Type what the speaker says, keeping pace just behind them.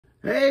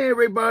Hey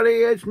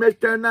everybody, it's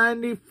Mr.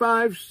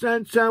 95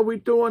 cents. How we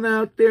doing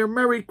out there?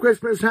 Merry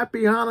Christmas,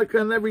 Happy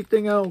Hanukkah, and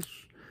everything else.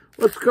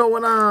 What's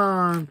going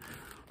on?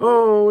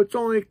 Oh, it's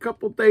only a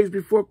couple days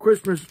before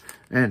Christmas,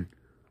 and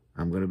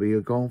I'm going to be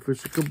going for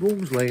some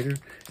kabooms later.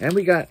 And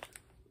we got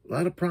a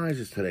lot of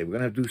prizes today. We're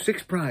going to do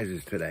 6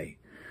 prizes today.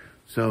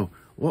 So,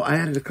 well, I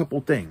added a couple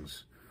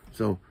things.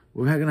 So,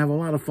 we're going to have a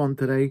lot of fun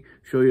today.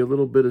 Show you a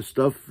little bit of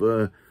stuff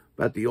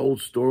about the old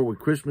store with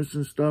Christmas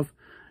and stuff.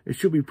 It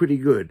should be pretty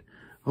good.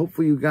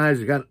 Hopefully you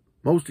guys got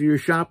most of your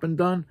shopping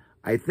done.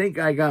 I think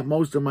I got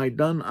most of my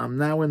done. I'm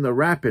now in the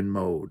wrapping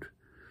mode.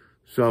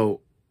 So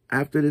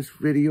after this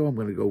video, I'm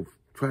going to go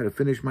try to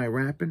finish my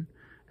wrapping.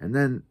 And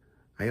then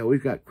I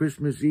always got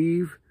Christmas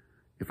Eve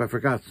if I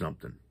forgot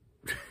something.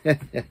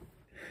 And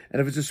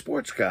if it's a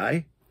sports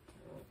guy,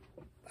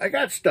 I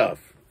got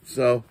stuff.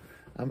 So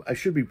I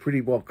should be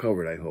pretty well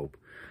covered, I hope.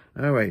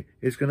 All right,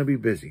 it's going to be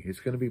busy. It's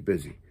going to be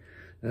busy.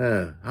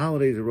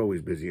 Holidays are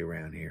always busy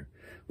around here.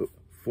 But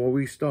before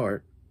we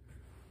start,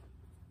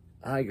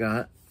 I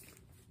got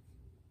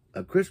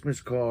a Christmas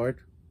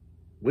card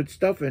with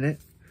stuff in it.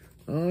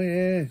 Oh,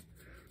 yeah.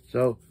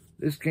 So,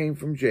 this came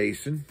from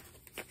Jason.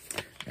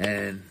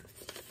 And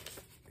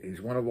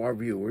he's one of our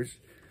viewers.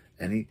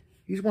 And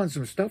he's won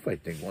some stuff, I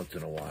think, once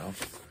in a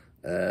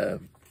while.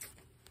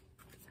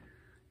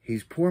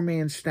 He's Poor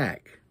Man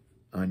Stack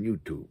on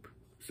YouTube.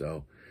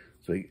 So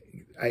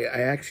I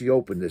actually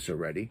opened this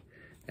already.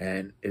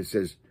 And it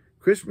says,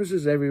 Christmas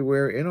is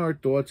everywhere, in our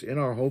thoughts, in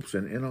our hopes,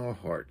 and in our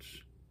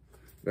hearts.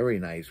 Very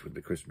nice with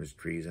the Christmas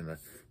trees and the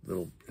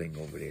little thing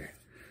over there.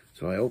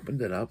 So I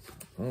opened it up.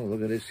 Oh,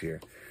 look at this here.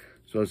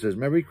 So it says,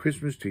 Merry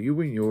Christmas to you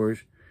and yours.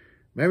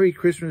 Merry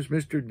Christmas,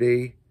 Mr.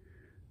 D.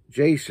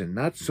 Jason,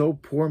 not so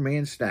poor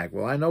man Stack.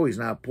 Well, I know he's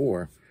not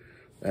poor.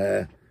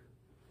 I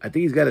think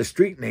he's got a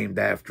street named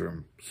after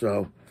him.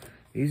 So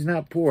he's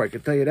not poor, I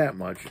can tell you that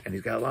much. And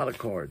he's got a lot of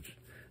cards.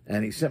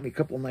 And he sent me a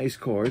couple nice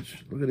cards.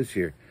 Look at this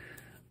here.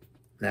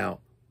 Now,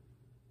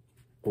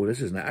 oh, this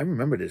is not, I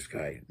remember this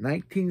guy.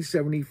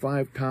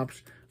 1975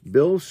 Topps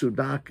Bill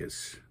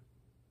Sudakis.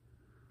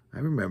 I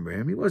remember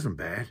him. He wasn't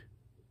bad.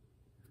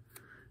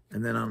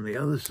 And then on the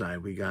other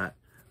side, we got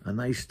a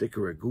nice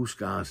sticker of Goose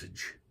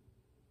Gossage.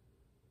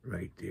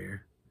 Right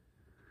there.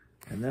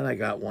 And then I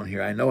got one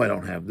here. I know I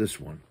don't have this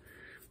one.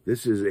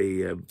 This is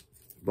a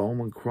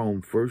Bowman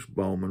Chrome First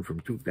Bowman from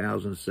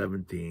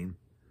 2017.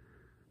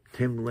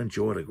 Tim Lynch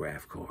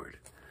autograph card.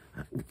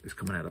 It's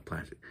coming out of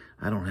plastic.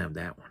 I don't have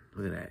that one.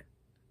 Look at that.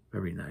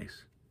 Very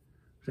nice.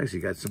 It's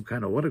actually got some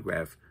kind of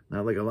autograph.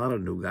 Not like a lot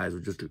of new guys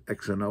with just an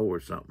X and O or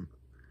something.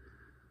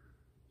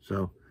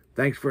 So,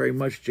 thanks very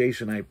much,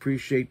 Jason. I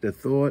appreciate the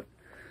thought.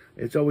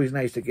 It's always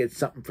nice to get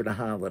something for the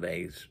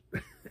holidays.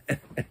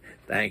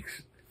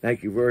 Thanks.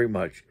 Thank you very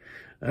much.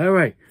 All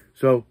right.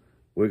 So,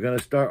 we're going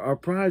to start our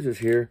prizes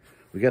here.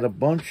 We got a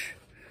bunch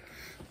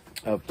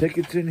of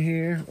tickets in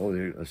here. Oh,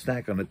 there's a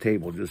stack on the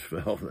table just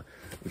fell,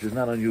 which is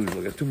not unusual.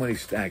 We got too many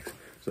stacks.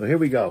 So here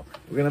we go.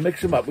 We're going to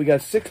mix them up. We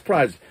got 6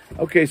 prizes.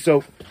 Okay,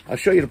 so I'll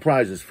show you the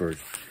prizes first.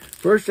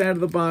 First out of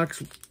the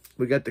box,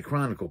 we got the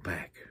Chronicle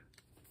pack.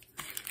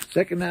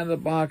 Second out of the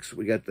box,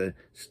 we got the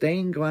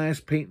stained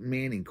glass Peyton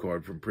Manning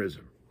card from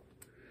Prism.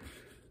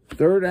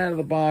 Third out of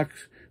the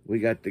box, we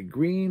got the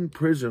green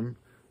Prism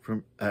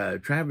from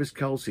Travis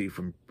Kelce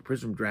from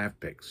Prism Draft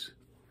Picks.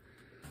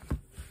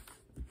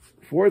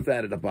 Fourth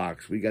out of the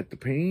box, we got the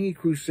Panini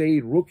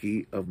Crusade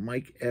rookie of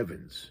Mike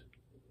Evans.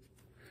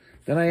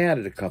 Then I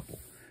added a couple.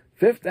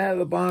 Fifth out of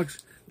the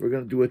box, we're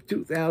going to do a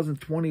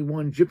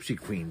 2021 Gypsy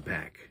Queen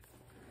pack.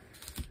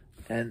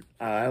 And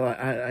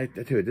I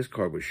tell you, this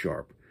card was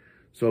sharp.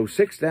 So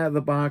sixth out of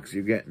the box,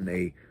 you're getting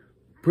a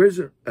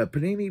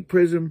Panini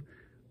Prism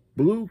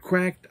Blue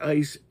Cracked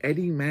Ice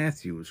Eddie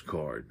Matthews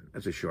card.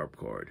 That's a sharp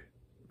card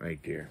right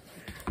there.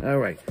 All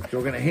right, so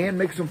we're going to hand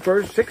mix them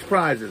first. 6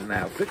 prizes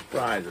now, 6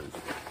 prizes.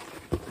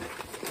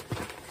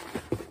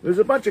 There's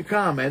a bunch of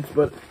comments,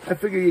 but I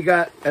figure you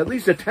got at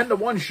least a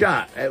 10-to-1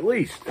 shot, at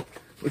least,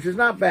 which is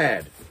not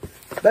bad.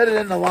 Better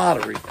than the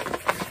lottery.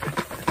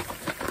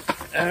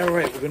 All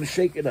right, we're going to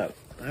shake it up.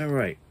 All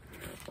right,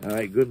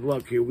 good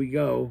luck. Here we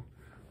go.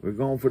 We're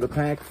going for the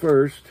pack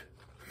first.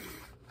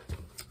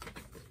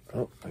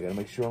 Oh, I got to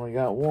make sure I only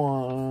got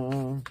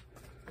one.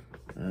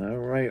 All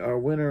right, our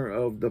winner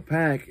of the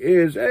pack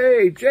is,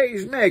 hey,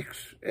 Jay's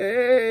Mix.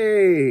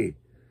 Hey,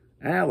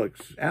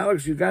 Alex.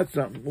 Alex, you got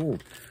something. Ooh.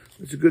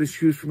 It's a good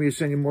excuse for me to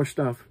send you more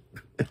stuff.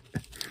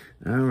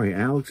 All right,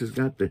 Alex has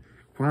got the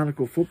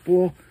Chronicle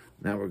football.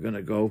 Now we're going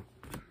to go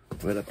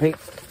for the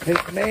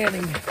Peyton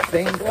Manning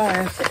stained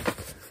glass.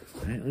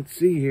 All right, let's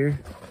see here.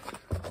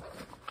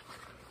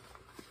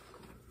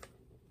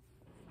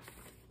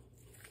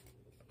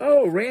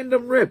 Oh,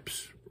 Random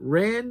Rips.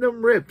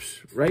 Random Rips.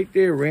 Right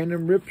there,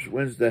 Random Rips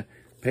wins the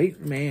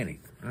Peyton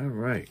Manning. All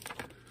right.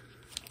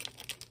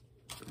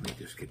 Let me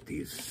just get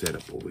these set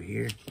up over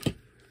here.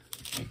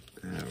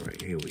 All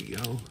right, here we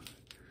go.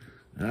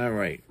 All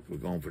right, we're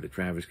going for the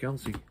Travis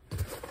Kelce.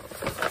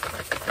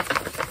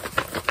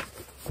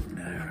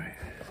 All right.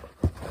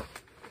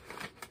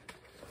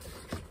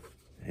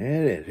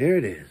 There it is. Here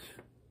it is.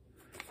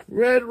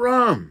 Red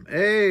rum.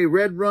 Hey,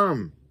 red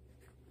rum.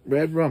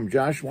 Red rum.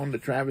 Josh won the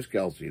Travis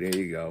Kelce.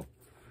 There you go.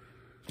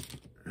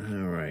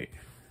 All right.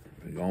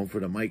 We're going for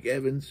the Mike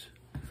Evans.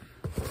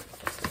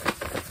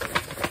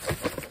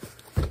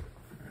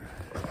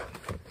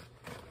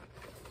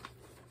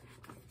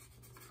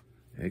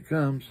 Here it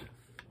comes.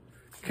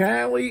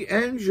 Callie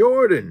and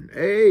Jordan.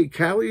 Hey,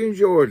 Callie and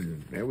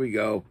Jordan. There we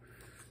go.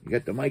 You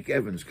got the Mike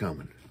Evans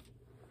coming.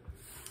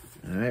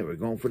 All right, we're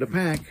going for the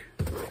pack.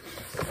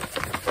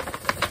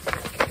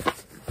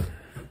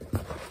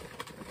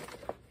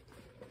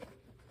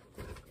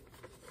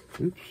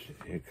 Oops,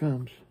 here it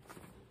comes.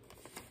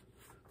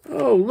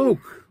 Oh,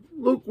 Luke.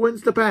 Luke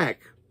wins the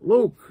pack.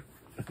 Luke.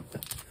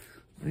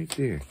 Right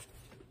there.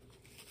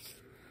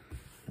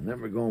 And then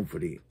we're going for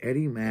the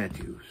Eddie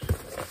Matthews.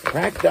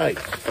 Crack dice.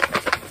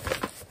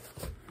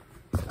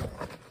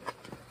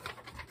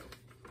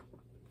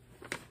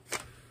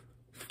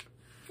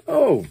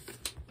 Oh,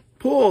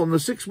 Paul in the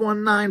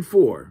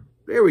 6194.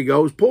 There he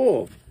goes,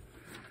 Paul.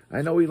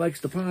 I know he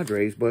likes the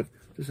Padres, but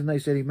this is a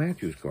nice Eddie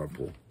Matthews card,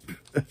 Paul.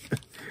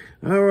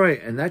 All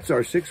right, and that's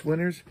our 6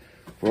 winners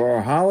for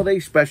our holiday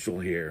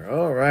special here.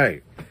 All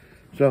right.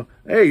 So,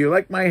 hey, you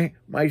like my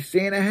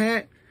Santa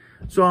hat?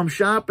 So I'm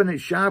shopping at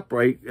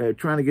ShopRite,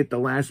 trying to get the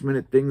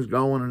last-minute things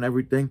going and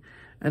everything.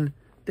 And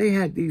they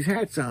had these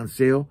hats on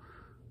sale.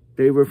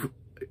 They were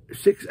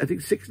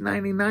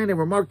 $6.99. They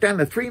were marked down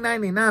to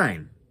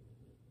 $3.99.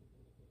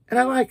 And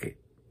I like it.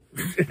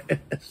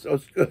 So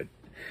it's good.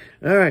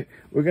 All right,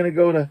 we're going to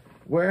go to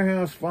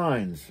Warehouse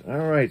Finds.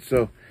 All right,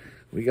 so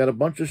we got a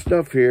bunch of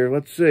stuff here.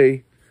 Let's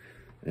see.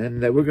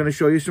 And we're going to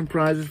show you some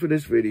prizes for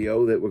this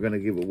video that we're going to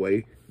give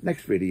away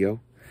next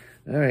video.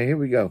 All right, here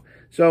we go.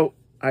 So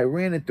I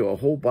ran into a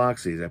whole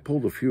box of these. I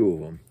pulled a few of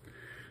them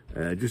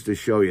just to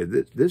show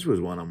you. This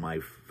was one of my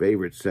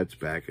favorite sets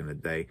back in the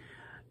day.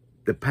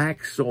 The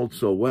pack sold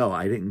so well,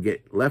 I didn't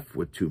get left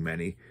with too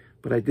many,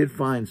 but I did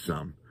find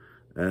some.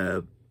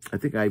 I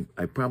think I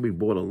probably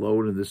bought a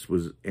load and this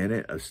was in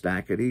it, a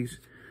stack of these.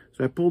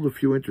 So I pulled a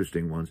few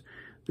interesting ones.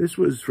 This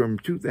was from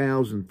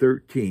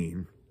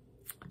 2013,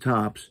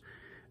 Topps,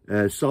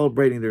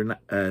 celebrating their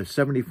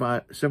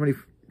 75th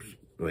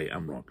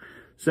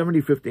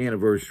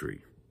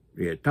anniversary.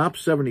 Yeah, Top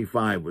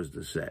 75 was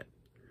the set.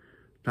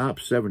 Top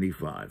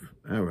 75.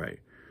 All right.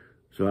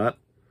 So I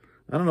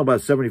don't know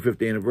about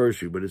 75th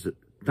anniversary, but it's a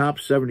Top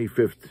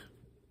 75th.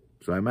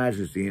 So I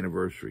imagine it's the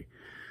anniversary.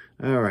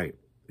 All right.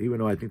 Even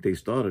though I think they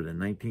started in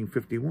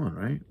 1951,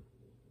 right?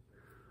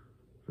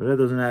 So that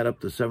doesn't add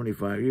up to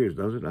 75 years,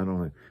 does it? I don't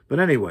know. But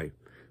anyway,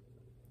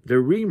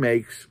 they're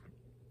remakes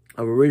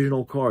of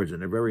original cards,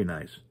 and they're very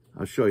nice.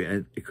 I'll show you.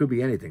 And it could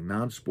be anything,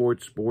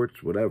 non-sports,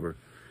 sports, whatever.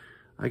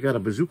 I got a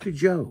Bazooka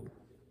Joe.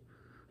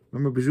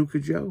 Remember Bazooka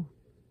Joe?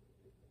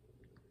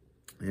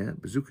 Yeah,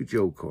 Bazooka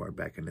Joe card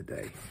back in the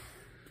day.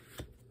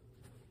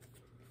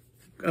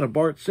 Got a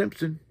Bart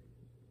Simpson.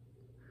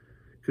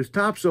 Because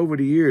Topps over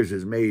the years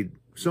has made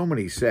so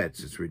many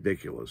sets, it's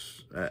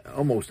ridiculous.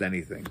 Almost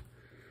anything.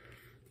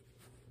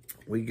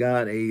 We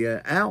got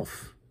a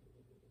Alf.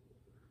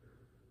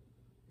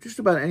 Just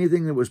about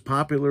anything that was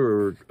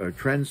popular or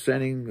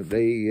trend-setting,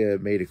 they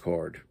made a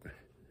card.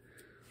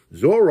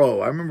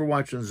 Zorro. I remember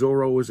watching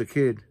Zorro as a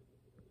kid.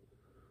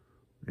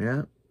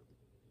 Yeah.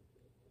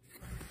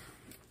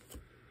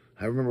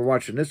 I remember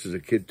watching this as a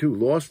kid, too.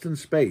 Lost in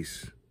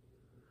Space.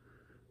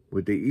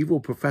 With the evil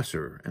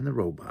professor and the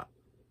robot.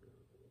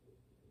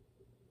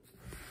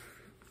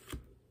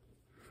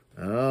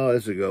 Oh,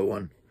 this is a good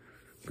one.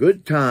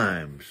 Good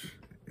Times.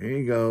 Here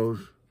he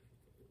goes.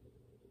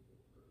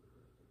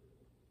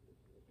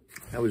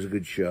 That was a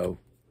good show.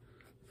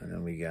 And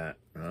then we got,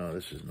 oh,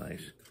 this is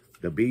nice.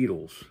 The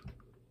Beatles.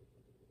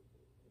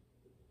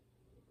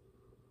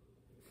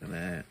 Look at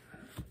that.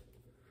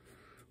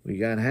 We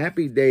got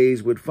Happy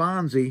Days with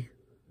Fonzie.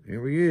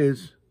 Here he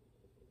is.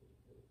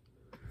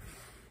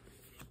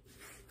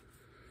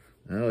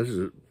 Oh, this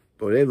is,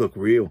 boy, they look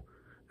real.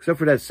 Except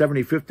for that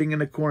 75th thing in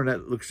the corner,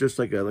 that looks just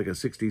like a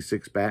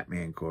 66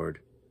 Batman card.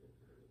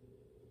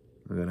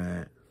 Look at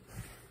that.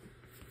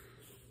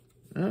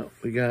 Oh,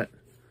 we got,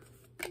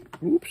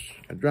 oops,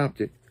 I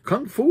dropped it.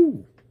 Kung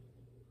Fu.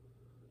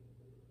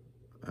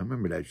 I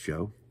remember that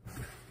show.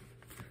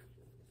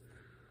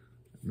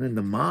 And then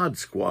the Mod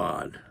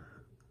Squad.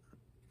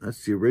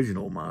 That's the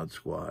original Mod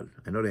Squad.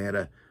 I know they had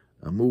a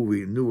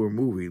newer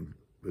movie,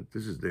 but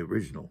this is the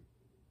original.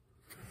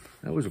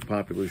 That was a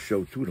popular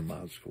show too, the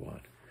Mod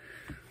Squad.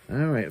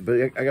 All right, but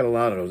I got a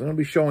lot of those. I'm going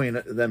to be showing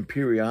them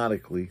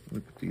periodically. Let me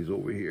put these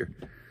over here.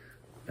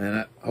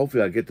 And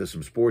hopefully I'll get to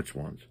some sports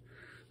ones.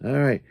 All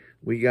right,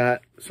 we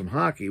got some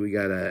hockey. We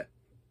got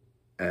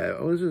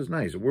oh, this is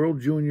nice. A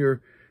World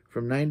Junior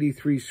from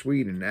 '93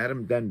 Sweden,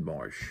 Adam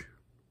Denmarsh.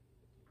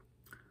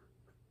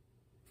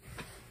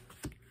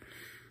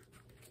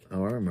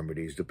 Oh, I remember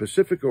these. The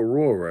Pacific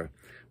Aurora.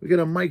 We got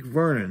a Mike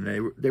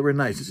Vernon. They were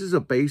nice. This is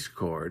a base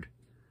card.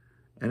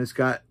 And it's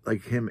got,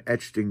 like, him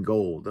etched in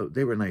gold.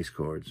 They were nice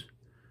cards.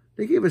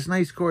 They gave us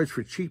nice cards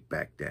for cheap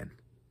back then.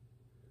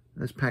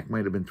 This pack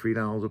might have been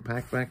 $3 a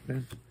pack back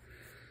then.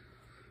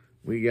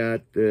 We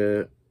got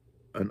an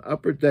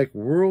Upper Deck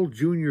World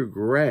Junior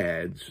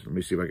Grads. Let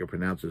me see if I can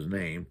pronounce his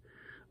name.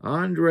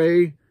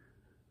 Andrei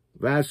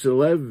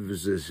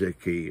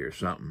Vasilevsky or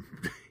something.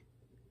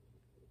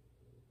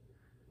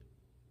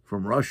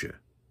 From Russia.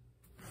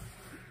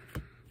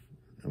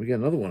 And we got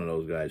another one of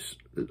those guys.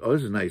 Oh,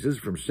 this is nice. This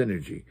is from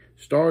Synergy.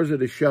 Stars of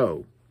the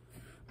Show.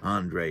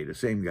 Andre, the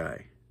same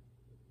guy.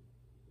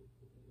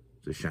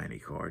 It's a shiny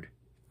card.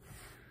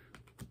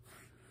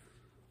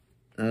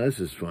 This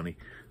is funny.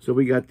 So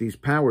we got these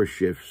power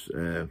shifts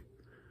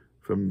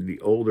from the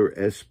older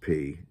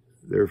SP.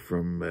 They're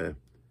from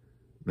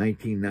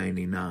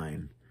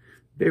 1999.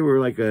 They were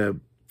like a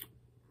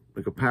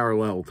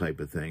parallel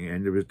type of thing,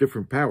 and there was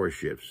different power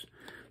shifts.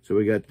 So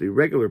we got the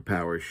regular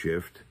power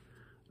shift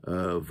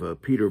of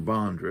Peter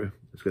Bondra.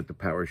 It's got the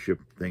power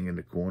shift thing in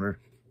the corner.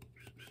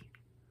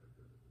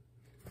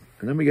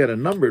 And then we got a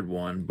numbered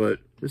one, but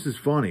this is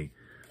funny.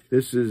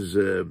 This is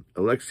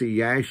Alexei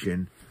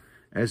Yashin.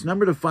 And it's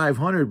numbered to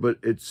 500, but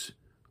it's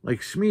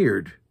like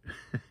smeared.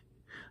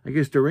 I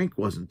guess their ink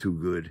wasn't too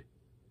good.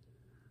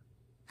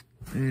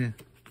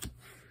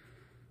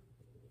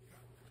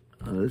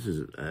 This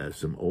is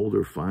some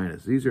older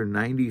finest. These are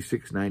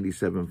 96,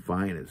 97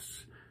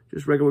 finest.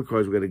 Just regular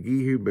cards. We got a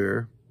Guy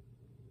Hubert.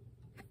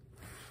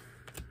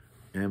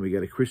 And we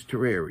got a Chris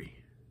Terreri.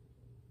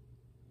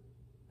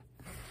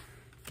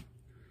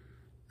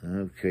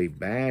 Okay,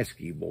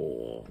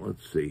 basketball.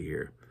 Let's see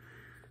here.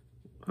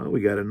 Oh,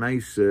 we got a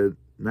nice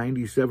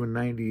 97,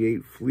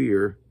 98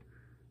 Fleer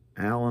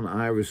Allen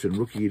Iverson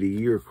Rookie of the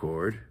Year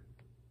card.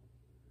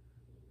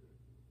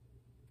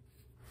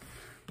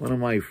 One of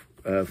my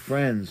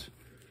friends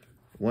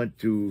went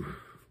to,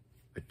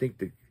 I think,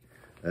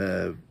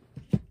 the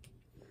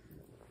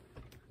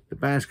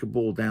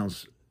basketball down,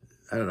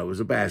 I don't know, it was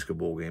a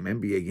basketball game,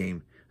 NBA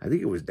game. I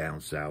think it was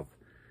down south.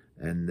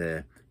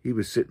 And he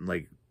was sitting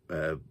like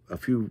a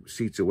few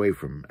seats away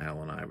from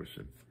Allen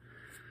Iverson.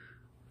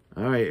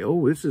 All right.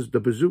 Oh, this is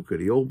the bazooka,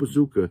 the old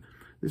bazooka.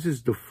 This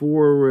is the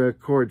four-player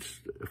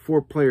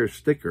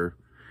sticker,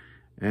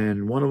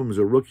 and one of them is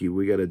a rookie.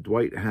 We got a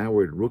Dwight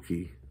Howard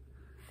rookie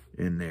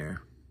in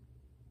there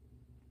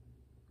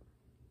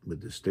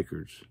with the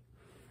stickers.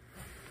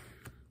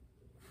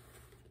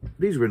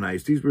 These were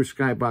nice. These were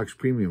Skybox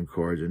Premium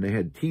cards, and they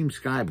had Team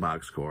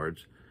Skybox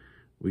cards.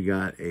 We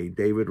got a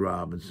David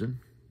Robinson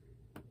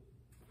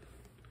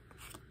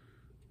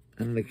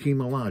and an Akeem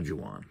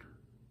Olajuwon.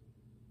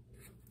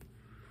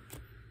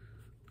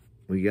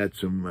 We got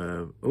some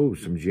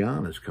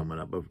Giannis coming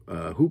up.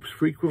 Hoops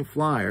frequent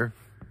flyer,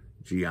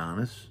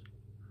 Giannis,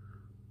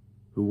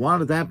 who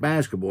wanted that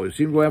basketball. You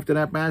see him go after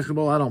that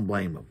basketball? I don't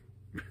blame him.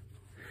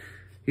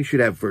 He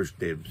should have first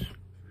dibs. He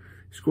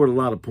scored a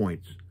lot of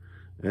points.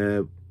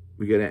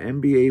 We got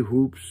an NBA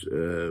Hoops,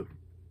 what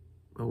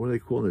are they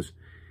calling this?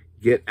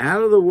 Get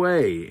out of the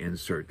way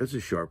insert. That's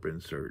a sharp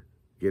insert.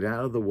 Get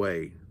out of the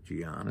way,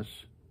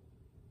 Giannis.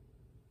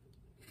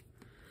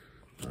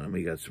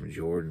 We got some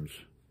Jordans.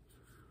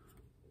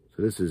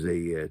 So this is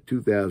a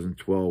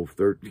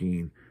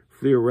 2012-13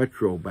 Fleer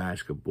Retro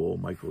Basketball,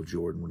 Michael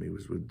Jordan, when he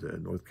was with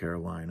North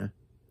Carolina.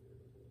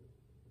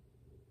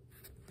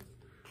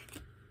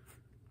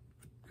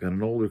 Got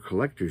an older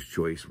collector's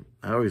choice.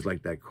 I always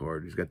like that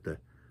card. He's got the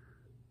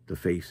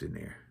face in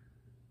there.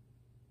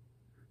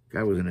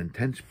 Guy was an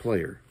intense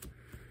player.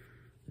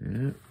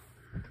 Yeah.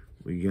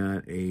 We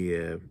got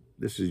a,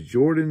 this is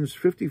Jordan's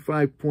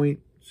 55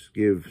 points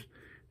gives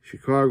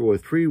Chicago a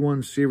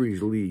 3-1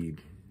 series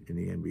lead in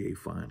the NBA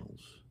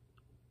Finals.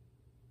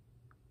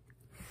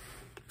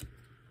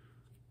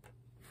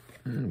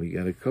 And we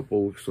got a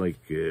couple, looks like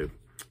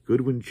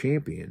Goodwin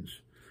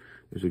Champions.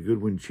 There's a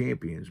Goodwin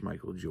Champions,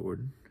 Michael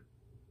Jordan.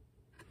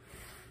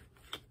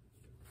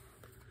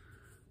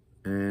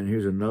 And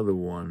here's another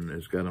one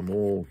that's got them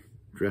all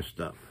dressed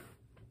up.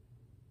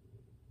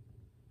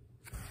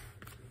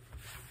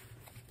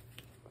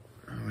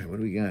 All right, what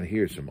do we got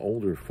here? Some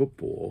older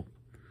football.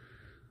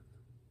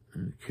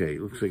 Okay,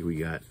 looks like we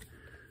got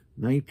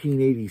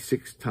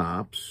 1986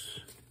 Topps.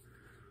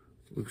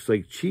 Looks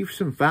like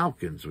Chiefs and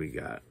Falcons we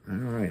got. All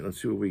right,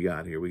 let's see what we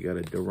got here. We got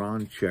a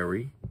Deron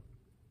Cherry.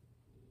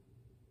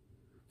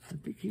 I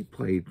think he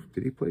played,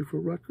 did he play for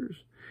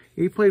Rutgers?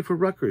 He played for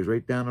Rutgers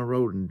right down the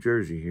road in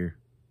Jersey here.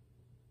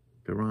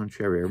 Deron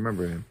Cherry, I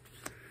remember him.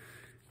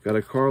 Got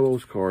a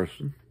Carlos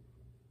Carson.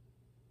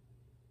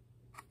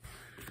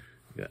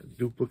 Got a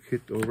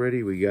duplicate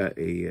already. We got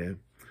a,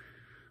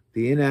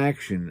 the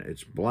inaction,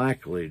 it's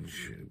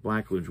Blackledge.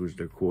 Blackledge was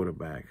their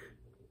quarterback.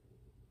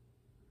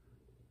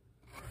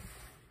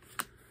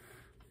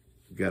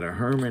 Got a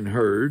Herman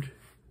Hurd.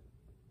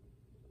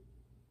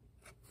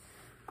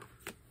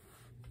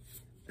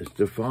 A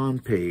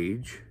Stephon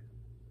Page.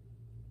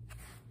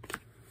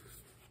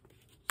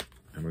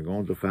 And we're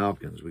going to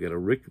Falcons. We got a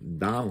Rick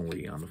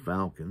Donnelly on the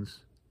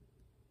Falcons.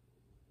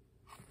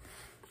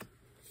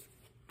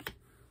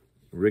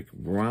 Rick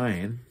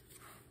Bryan.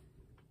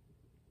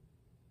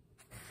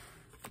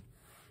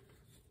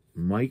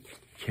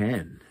 Mike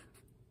Ken.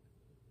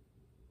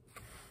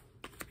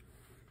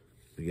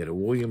 We got a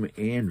William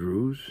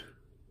Andrews.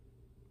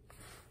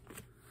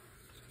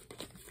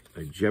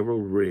 a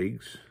Gerald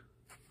Riggs.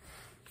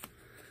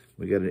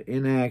 We got an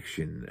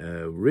in-action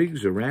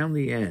Riggs around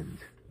the end.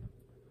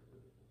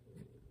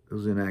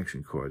 Those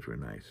in-action cards were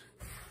nice.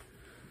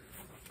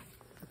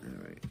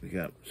 All right, we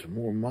got some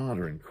more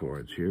modern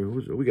cards here.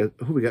 Who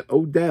we got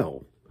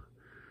Odell.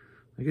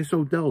 I guess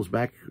Odell's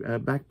back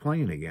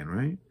playing again,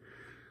 right?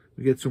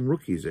 We get some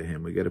rookies of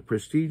him. We got a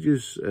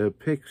prestigious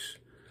picks.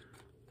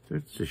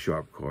 That's a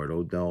sharp card,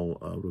 Odell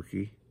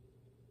rookie.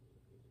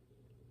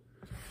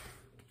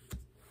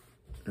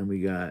 And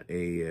we got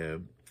a,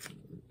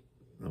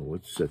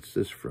 what's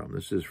this from?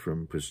 This is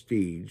from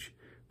Prestige.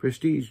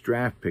 Prestige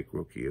draft pick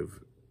rookie of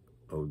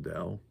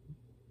Odell.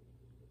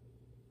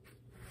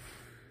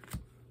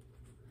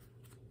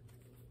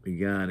 We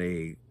got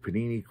a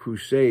Panini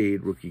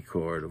Crusade rookie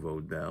card of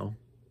Odell.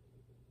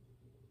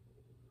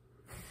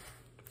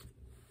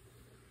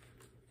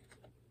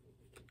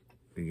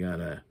 We got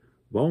a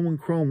Bowman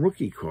Chrome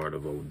rookie card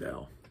of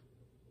Odell.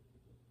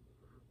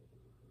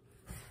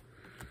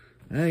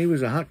 He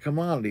was a hot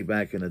commodity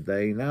back in the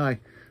day. Now I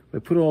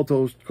put all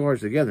those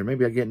cards together.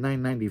 Maybe I get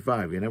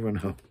 $9.95. You never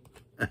know.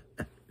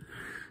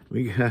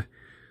 We got,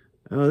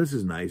 oh, this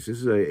is nice.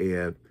 This is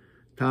a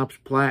Topps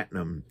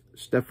Platinum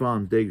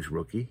Stephon Diggs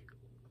rookie.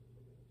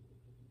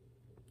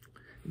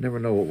 You never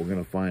know what we're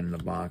going to find in the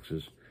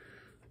boxes.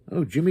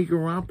 Oh, Jimmy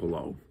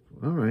Garoppolo.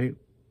 All right.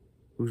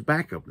 Who's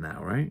backup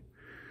now, right?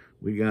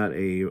 We got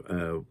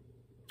a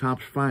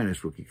Topps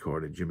Finest rookie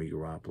card of Jimmy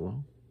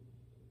Garoppolo.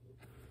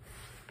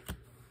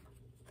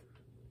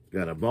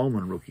 Got a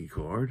Bowman rookie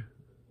card.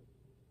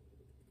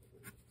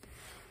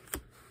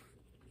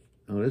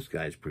 Oh, this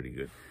guy's pretty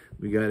good.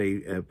 We got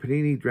a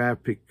Panini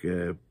draft pick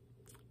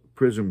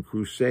Prism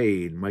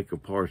Crusade Micah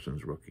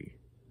Parsons rookie.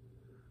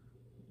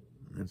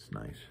 That's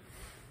nice.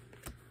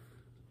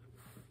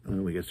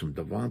 We got some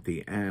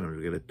Devontae Adams.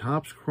 We got a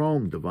Topps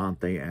Chrome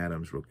Devontae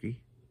Adams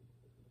rookie.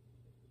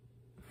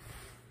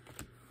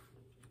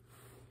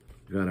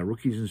 Got a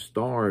Rookies and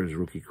Stars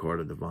rookie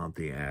card of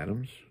Devontae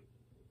Adams.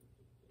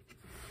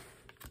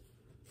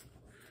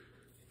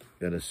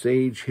 Got a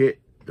Sage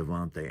Hit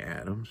Devontae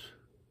Adams.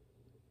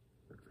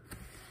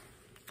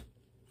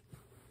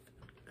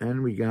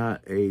 And we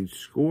got a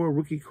Score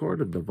rookie card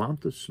of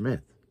Devonta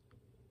Smith.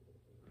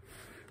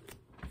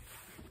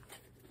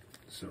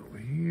 So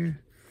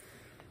here,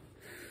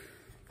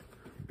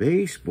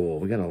 baseball.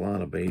 We got a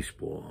lot of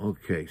baseball.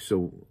 Okay,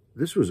 so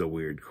this was a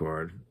weird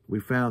card. We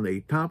found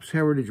a Topps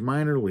Heritage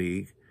Minor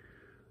League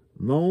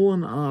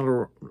Nolan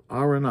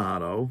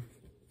Arenado.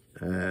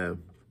 This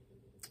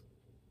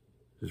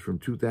is from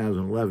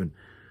 2011.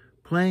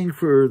 Playing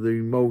for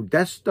the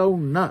Modesto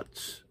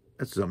Nuts.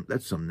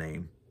 That's some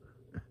name.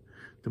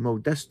 The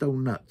Modesto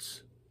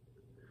Nuts.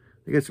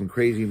 They got some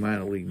crazy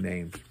minor league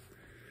names.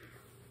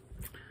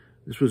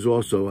 This was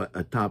also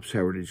a Topps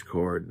Heritage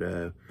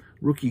card.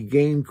 Rookie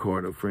game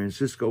card of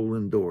Francisco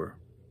Lindor.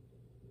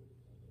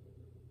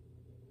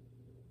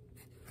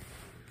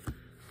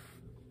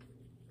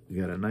 We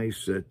got a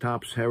nice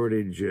Topps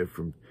Heritage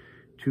from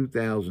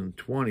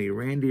 2020.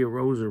 Randy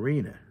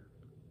Arozarena.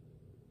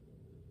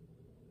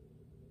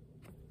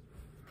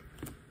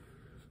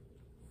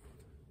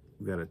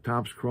 We got a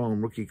Topps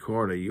Chrome rookie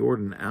card of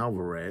Jordan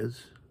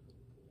Alvarez.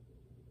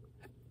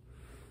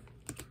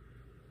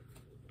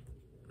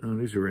 Oh,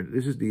 this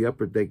is the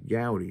Upper Deck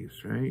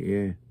Gaudies,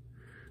 right?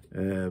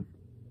 Yeah.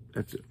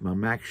 That's my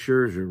Max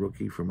Scherzer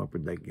rookie from Upper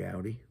Deck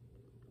Gaudi.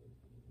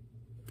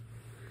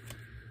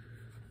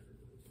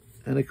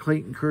 And a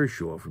Clayton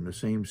Kershaw from the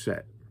same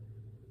set.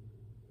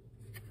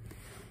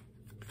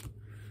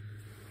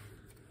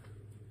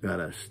 Got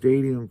a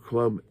Stadium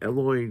Club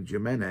Eloy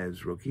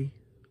Jimenez rookie.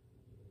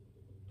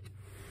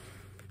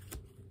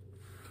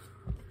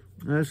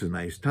 Oh, this is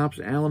nice. Topps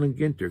Allen and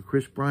Ginter,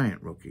 Chris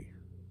Bryant rookie.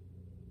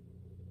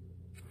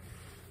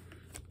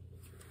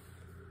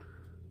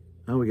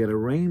 Oh, we got a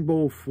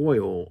rainbow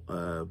foil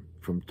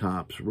from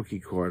Topps rookie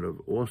card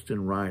of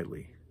Austin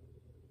Riley.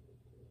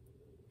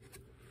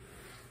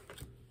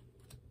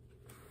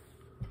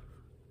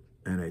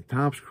 And a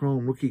Topps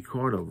Chrome rookie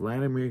card of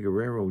Vladimir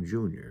Guerrero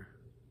Jr.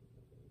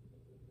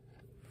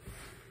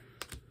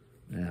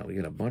 Now, we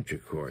got a bunch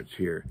of cards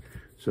here.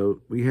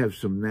 So, we have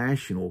some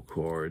national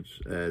cards.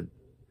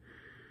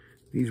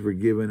 These were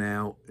given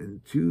out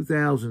in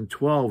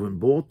 2012 in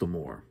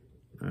Baltimore.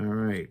 All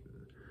right.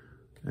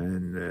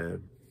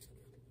 And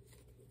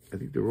I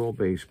think they're all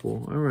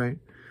baseball. All right.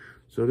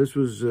 So this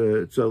was,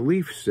 it's a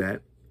Leaf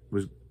set.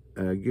 Was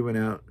given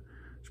out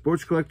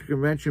Sports Collector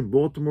Convention,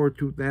 Baltimore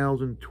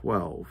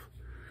 2012.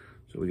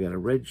 So we got a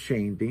red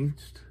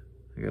Schoendienst.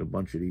 I got a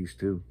bunch of these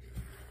too,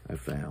 I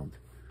found.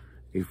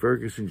 A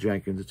Ferguson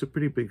Jenkins. It's a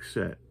pretty big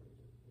set.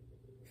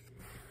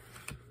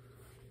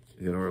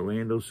 We got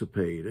Orlando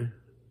Cepeda.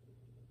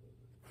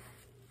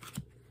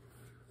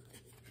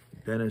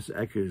 Dennis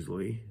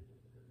Eckersley,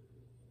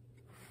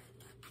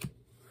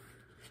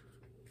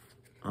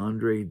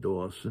 Andre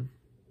Dawson,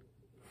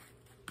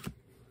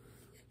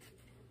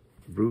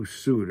 Bruce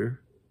Sutter.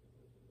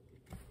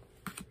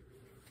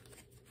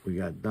 We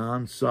got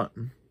Don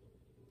Sutton,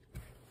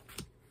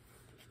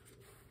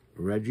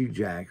 Reggie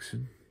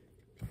Jackson,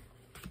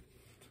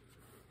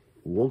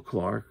 Will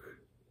Clark,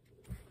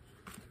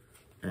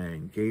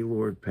 and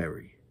Gaylord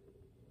Perry.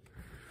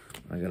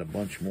 I got a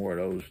bunch more of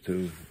those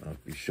too. I'll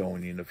be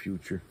showing you in the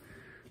future.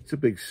 It's a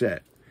big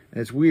set. And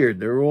it's weird.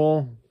 They're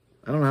all,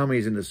 I don't know how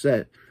many's in the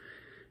set.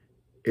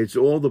 It's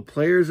all the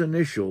player's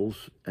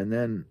initials and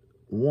then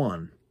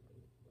one.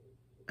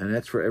 And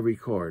that's for every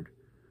card.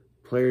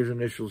 Player's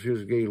initials.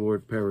 Here's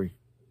Gaylord Perry.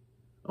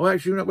 Oh,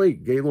 actually, no,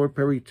 wait. Gaylord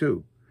Perry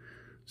 2.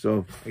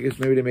 So, I guess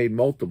maybe they made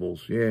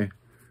multiples. Yeah.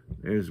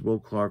 There's Will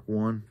Clark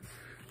 1.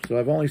 So,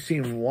 I've only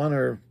seen 1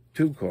 or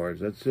 2 cards.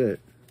 That's it.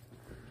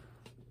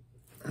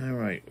 All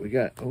right. We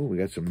got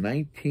some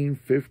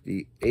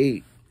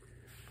 1958.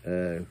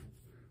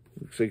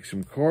 Looks like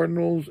some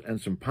Cardinals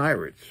and some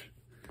Pirates.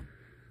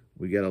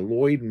 We got a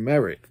Lloyd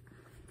Merritt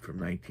from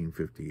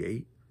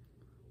 1958.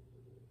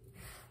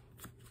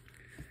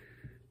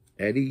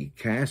 Eddie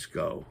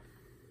Casco.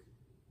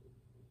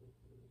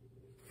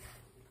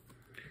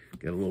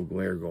 Got a little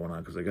glare going on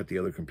because I got the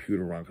other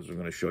computer on because I'm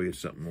going to show you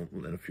something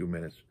in a few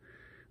minutes.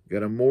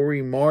 Got a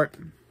Maury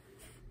Martin.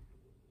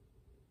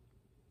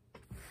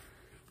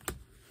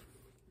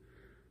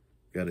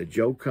 Got a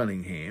Joe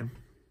Cunningham.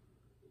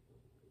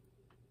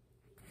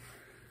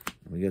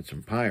 We got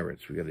some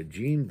Pirates. We got a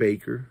Gene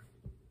Baker.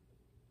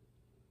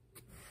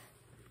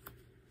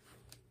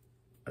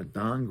 A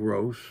Don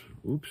Gross.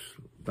 Oops.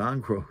 Don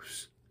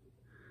Gross.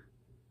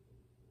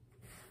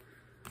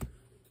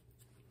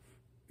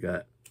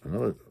 Got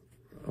another.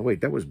 Oh, wait.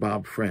 That was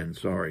Bob Friend.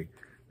 Sorry.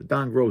 The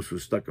Don Gross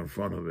was stuck in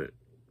front of it.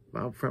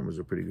 Bob Friend was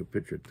a pretty good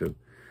pitcher, too.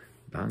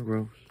 Don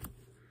Gross.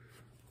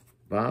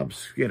 Bob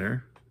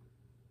Skinner.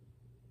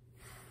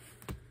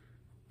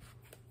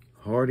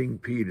 Harding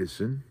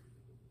Peterson.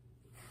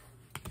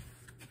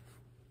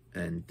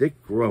 And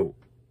Dick Grote.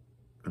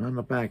 And on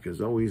the back is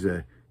always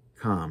a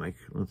comic.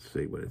 Let's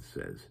see what it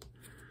says.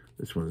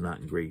 This one's not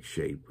in great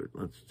shape, but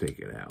let's take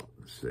it out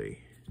and see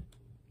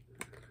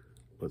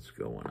what's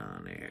going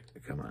on there.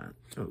 Come on.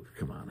 Oh,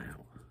 come on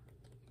out.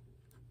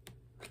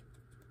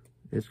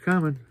 It's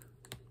coming.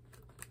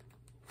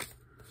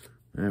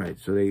 All right,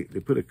 so they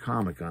put a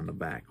comic on the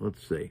back.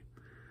 Let's see.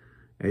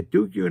 At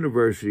Duke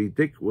University,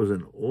 Dick was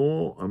an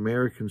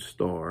all-American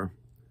star,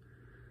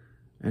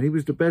 and he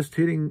was the best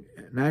hitting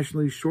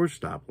National League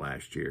shortstop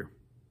last year.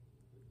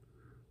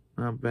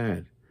 Not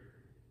bad.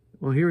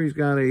 Well, here he's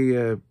got he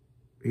had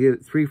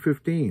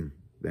 315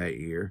 that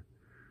year,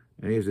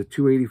 and he has a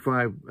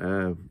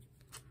 285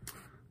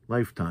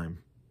 lifetime.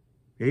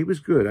 Yeah, he was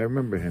good. I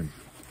remember him.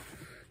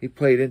 He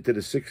played into the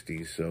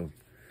 60s, so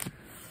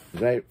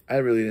I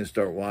really didn't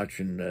start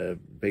watching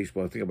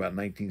baseball, I think about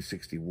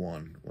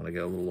 1961, when I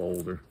got a little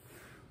older.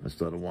 I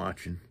started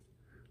watching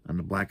on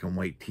the black and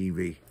white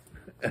TV.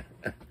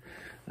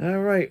 All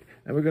right,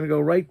 and we're going to go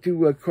right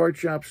to Card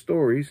Shop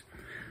Stories.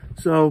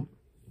 So,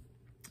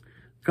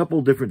 a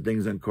couple different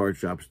things on Card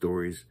Shop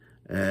Stories.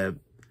 A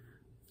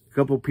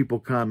couple people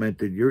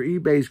commented, your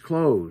eBay's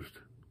closed.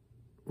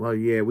 Well,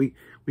 yeah, we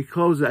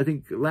closed. I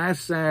think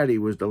last Saturday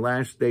was the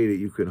last day that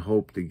you could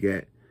hope to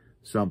get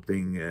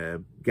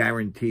something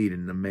guaranteed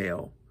in the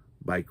mail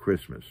by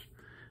Christmas,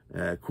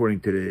 according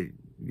to the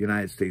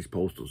United States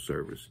Postal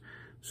Service.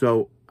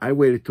 So I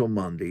waited till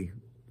Monday.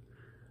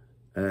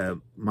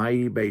 My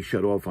eBay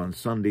shut off on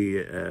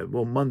Sunday,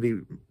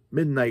 Monday,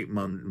 midnight,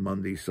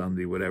 Monday,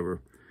 Sunday,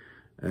 whatever.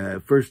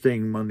 First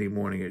thing Monday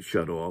morning, it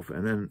shut off.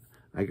 And then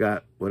I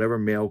got whatever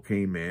mail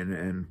came in,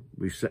 and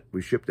we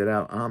shipped it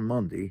out on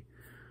Monday.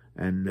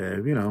 And,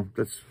 you know,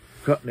 that's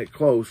cutting it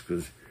close,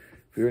 because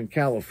if you're in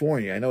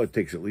California, I know it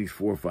takes at least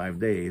 4 or 5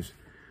 days.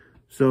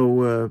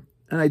 So,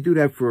 and I do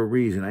that for a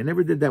reason. I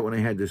never did that when I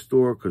had the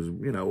store, because,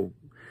 you know,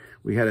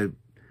 we had to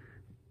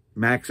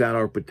max out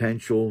our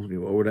potential,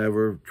 you know, or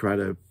whatever, try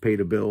to pay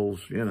the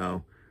bills, you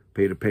know,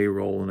 pay the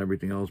payroll and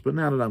everything else. But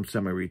now that I'm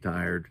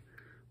semi-retired,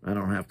 I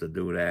don't have to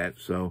do that.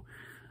 So,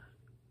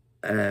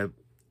 you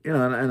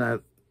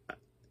know,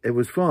 it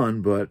was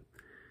fun, but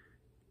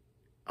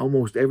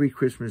almost every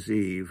Christmas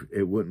Eve,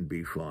 it wouldn't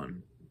be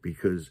fun,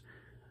 because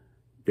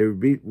there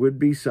would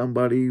be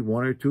somebody,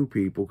 1 or 2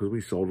 people, because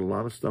we sold a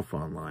lot of stuff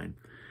online.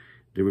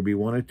 There would be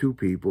 1 or 2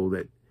 people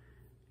that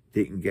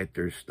didn't get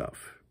their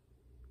stuff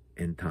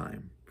in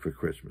time for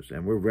Christmas.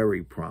 And we're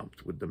very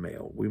prompt with the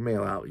mail. We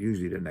mail out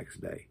usually the next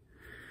day.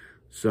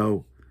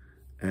 So,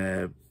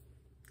 and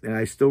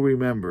I still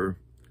remember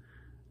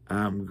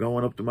I'm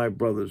going up to my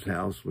brother's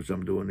house, which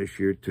I'm doing this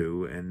year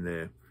too.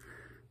 And,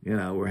 you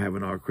know, we're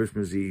having our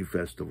Christmas Eve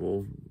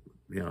festival.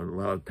 You know, a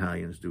lot of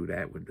Italians do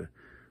that with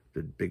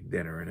the big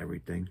dinner and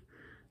everything.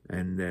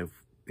 And,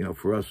 you know,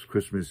 for us,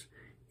 Christmas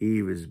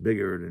Eve is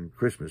bigger than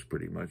Christmas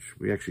pretty much.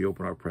 We actually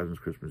open our presents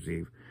Christmas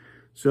Eve.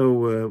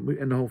 So,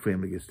 and the whole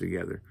family gets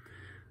together.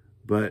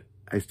 But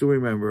I still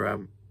remember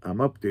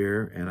I'm up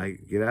there, and I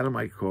get out of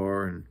my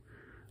car, and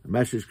a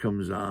message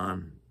comes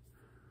on.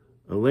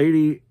 A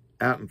lady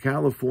out in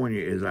California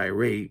is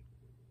irate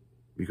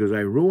because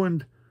I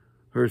ruined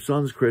her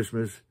son's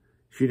Christmas.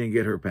 She didn't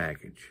get her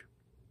package.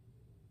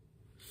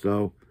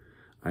 So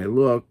I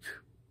looked.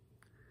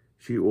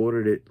 She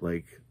ordered it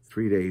like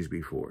 3 days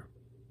before.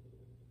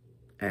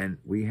 and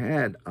we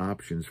had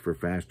options for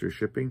faster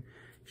shipping.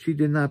 She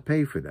did not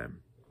pay for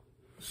them.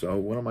 So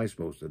what am I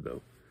supposed to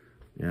do?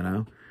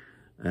 You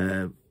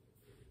know?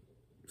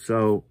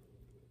 So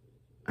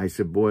I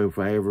said, boy, if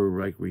I ever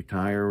like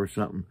retire or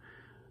something,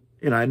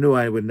 you know, I knew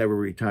I would never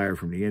retire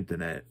from the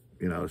internet,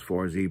 you know, as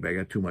far as eBay. I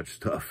got too much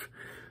stuff.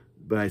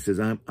 But I says,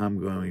 I'm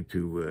going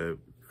to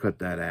cut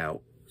that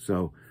out.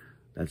 So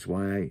that's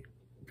why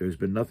there's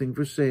been nothing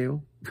for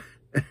sale.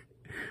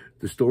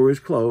 The store is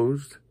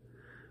closed.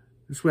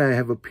 This way I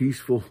have a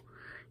peaceful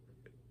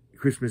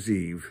Christmas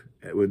Eve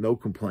with no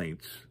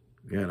complaints,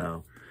 you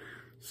know.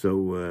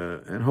 So,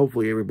 and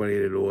hopefully everybody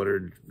that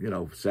ordered, you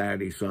know,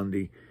 Saturday,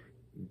 Sunday,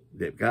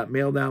 that got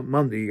mailed out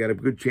Monday, you got a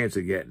good chance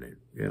of getting it,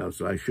 you know,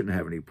 so I shouldn't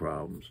have any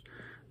problems.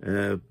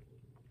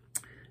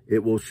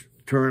 It will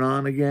turn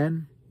on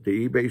again.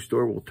 The eBay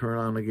store will turn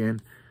on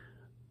again.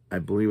 I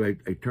believe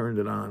I turned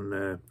it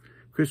on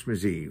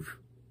Christmas Eve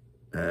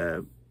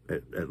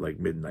at like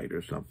midnight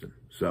or something.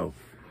 So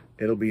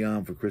it'll be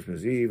on for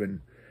Christmas Eve.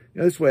 And you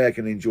know, this way I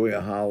can enjoy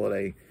a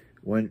holiday.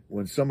 When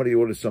somebody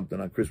orders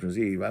something on Christmas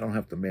Eve, I don't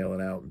have to mail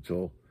it out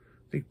until,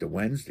 I think, the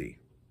Wednesday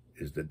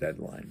is the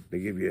deadline. They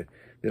give you,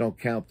 they don't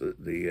count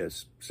the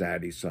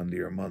Saturday, Sunday,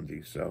 or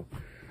Monday. So,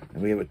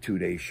 and we have a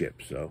 2-day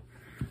ship. So,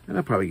 and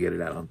I'll probably get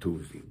it out on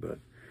Tuesday. But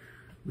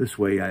this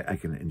way I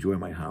can enjoy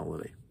my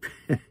holiday.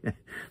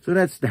 So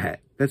that's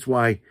that. That's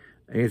why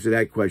I answered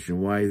that question,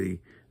 why the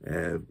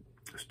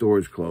store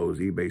is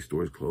closed, eBay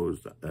store is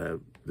closed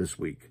this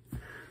week.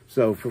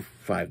 So for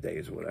 5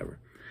 days or whatever.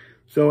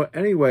 So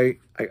anyway,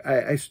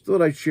 I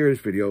thought I'd share this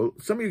video.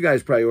 Some of you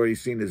guys probably already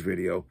seen this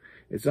video.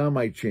 It's on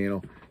my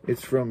channel.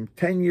 It's from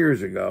 10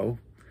 years ago.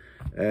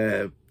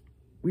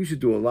 We used to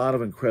do a lot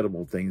of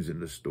incredible things in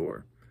the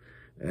store.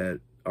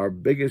 Our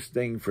biggest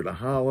thing for the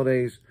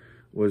holidays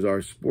was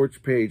our sports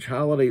page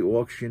holiday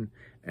auction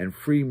and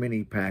free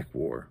mini pack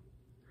war.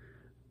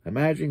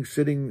 Imagine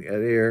sitting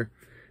there,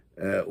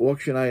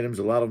 auction items,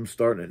 a lot of them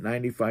starting at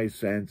 95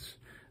 cents,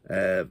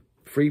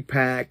 free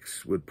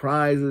packs with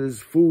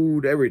prizes,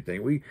 food,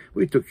 everything.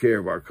 We took care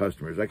of our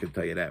customers, I can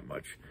tell you that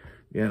much.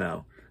 You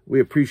know, we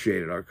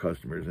appreciated our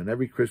customers, and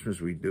every Christmas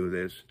we do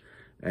this,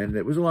 and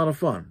it was a lot of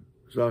fun.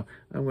 So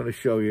I'm going to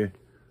show you,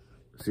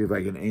 see if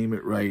I can aim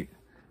it right.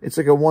 It's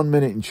like a 1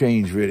 minute and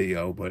change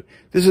video, but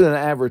this is an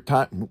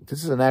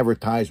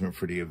advertisement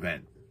for the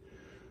event.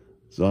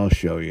 So I'll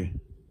show you.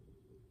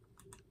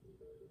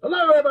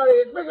 Hello, everybody.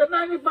 It's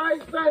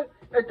mr95cents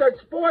at the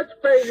sports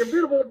page in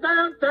beautiful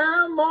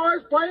downtown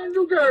Morris Plains,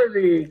 New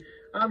Jersey.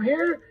 I'm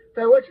here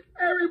to wish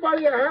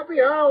everybody a happy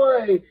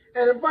holiday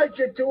and invite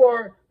you to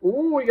our,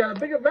 we got a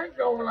big event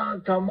going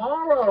on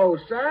tomorrow,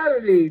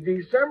 Saturday,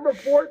 December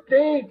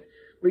 14th.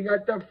 We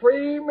got the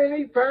free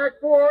mini pack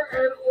war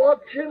and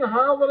auction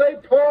holiday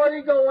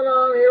party going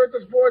on here at the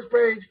sports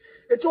page.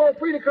 It's all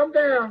free to come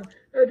down.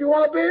 And if you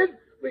want to bid,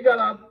 we got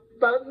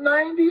about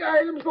 90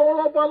 items going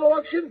up on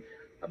auction.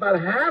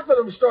 About half of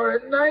them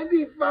start at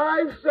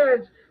 95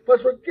 cents.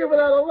 Plus, we're giving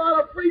out a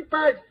lot of free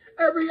packs.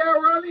 Every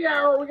hour on the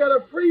hour, we got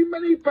a free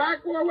mini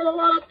pack war with a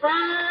lot of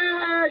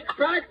packs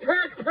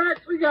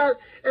we got.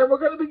 And we're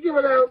going to be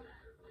giving out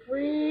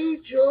free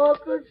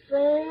chocolate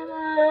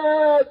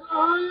Santas.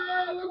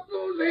 Oh, look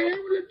who's here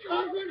with the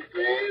chocolate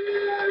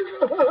Santas.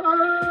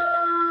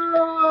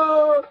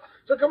 Oh.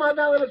 So come on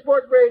down to the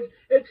sports page.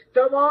 It's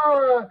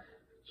tomorrow,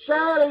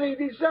 Saturday,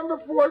 December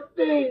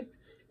 14th.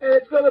 And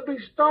it's going to be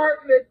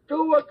starting at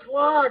 2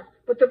 o'clock.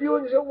 But the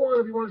viewing's at 1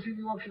 if you want to see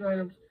the auction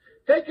items.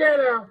 Take care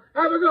now.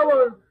 Have a good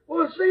one.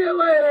 We'll see you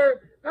later.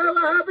 Have a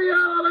happy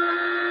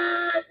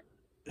holiday.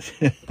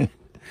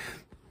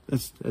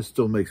 That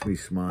still makes me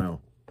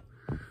smile.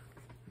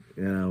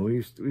 You know, we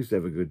used to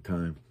have a good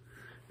time.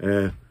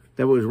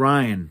 That was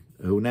Ryan,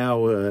 who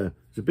now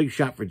is a big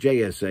shot for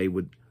JSA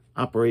with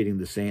operating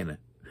the Santa.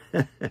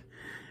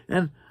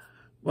 And,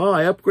 well,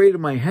 I upgraded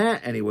my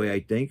hat anyway, I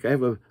think. I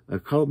have a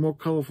more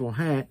colorful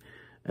hat,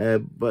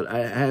 but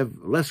I have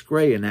less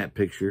gray in that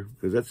picture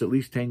because that's at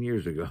least 10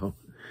 years ago.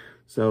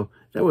 So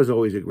that was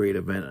always a great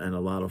event and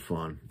a lot of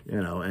fun,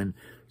 you know. And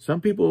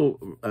some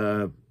people,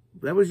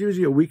 that was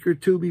usually a week or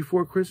two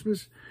before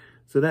Christmas.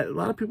 So that a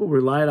lot of people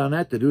relied on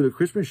that to do the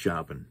Christmas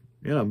shopping,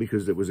 you know,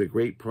 because it was a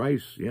great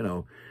price, you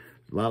know.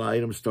 A lot of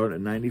items start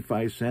at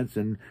 95 cents,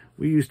 and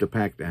we used to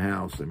pack the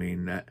house. I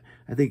mean, I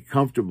think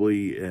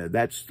comfortably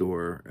that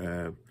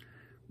store,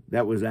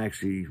 that was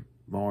actually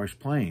Morris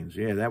Plains.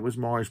 Yeah, that was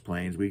Morris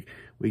Plains. We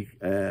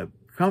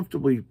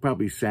comfortably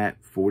probably sat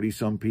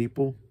 40-some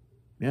people,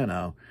 you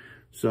know.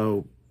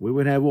 So we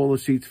would have all the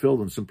seats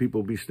filled and some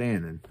people would be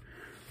standing.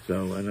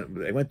 So,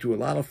 and I went to a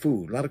lot of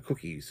food, a lot of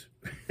cookies.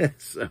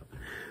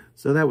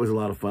 So that was a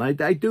lot of fun.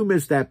 I do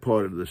miss that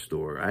part of the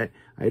store.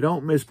 I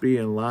don't miss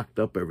being locked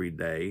up every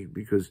day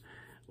because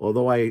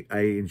although I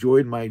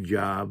enjoyed my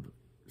job,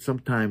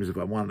 sometimes if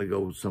I wanted to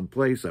go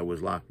someplace, I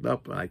was locked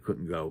up and I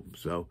couldn't go.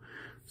 So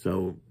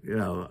you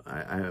know,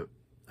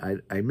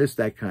 I miss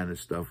that kind of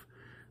stuff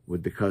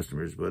with the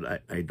customers,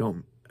 but I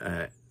don't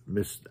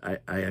miss, I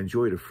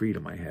enjoy the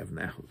freedom I have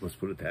now. Let's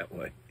put it that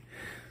way.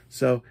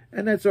 So,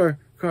 and that's our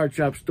Card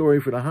Shop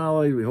story for the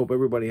holidays. We hope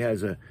everybody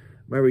has a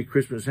Merry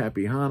Christmas,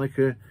 Happy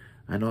Hanukkah.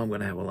 I know I'm going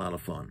to have a lot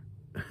of fun.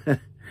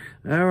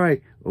 All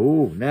right.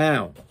 Oh,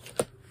 now.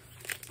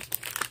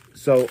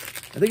 So,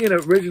 I think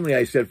originally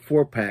I said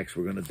 4 packs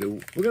we're going to do.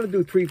 We're going to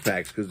do 3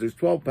 packs because there's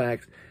 12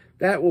 packs.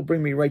 That will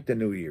bring me right to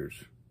New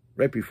Year's.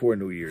 Right before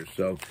New Year's.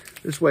 So,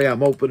 this way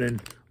I'm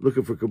opening,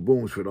 looking for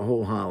kabooms for the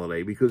whole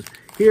holiday. Because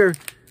here,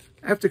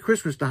 after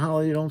Christmas, the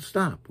holiday don't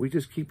stop. We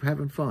just keep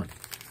having fun.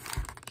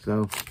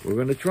 So, we're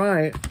going to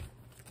try it.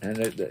 And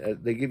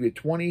they give you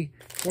 20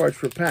 cards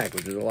per pack,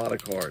 which is a lot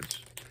of cards.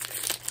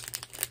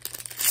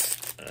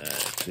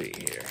 Let's see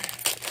here.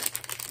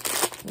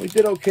 We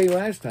did okay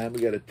last time. We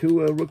got a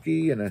 2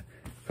 rookie and a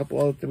couple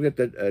other things. We got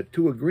the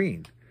 2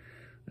 green.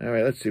 All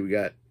right, let's see. We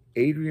got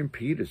Adrian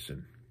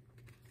Peterson.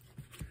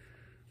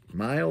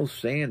 Miles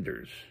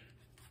Sanders.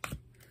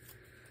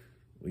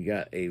 We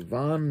got a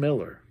Von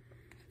Miller.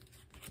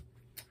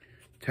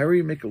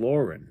 Terry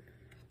McLaurin.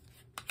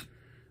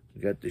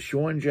 We got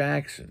Deshaun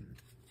Jackson.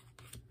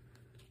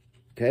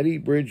 Teddy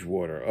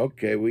Bridgewater.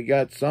 Okay, we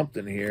got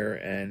something here,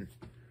 and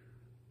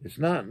it's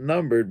not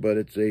numbered, but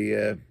it's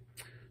a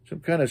some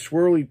kind of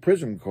swirly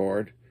prism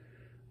card.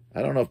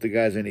 I don't know if the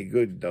guy's any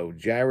good, though.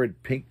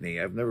 Jared Pinkney.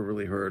 I've never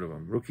really heard of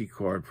him. Rookie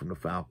card from the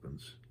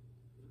Falcons.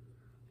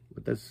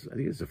 But I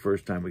think it's the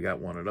first time we got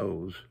one of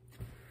those.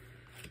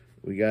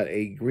 We got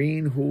a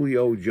green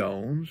Julio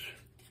Jones.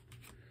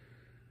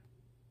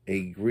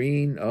 A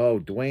green,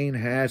 Dwayne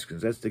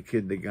Haskins. That's the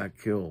kid that got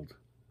killed.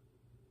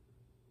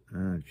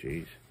 Oh,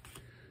 jeez.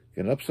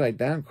 Got an upside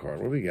down card.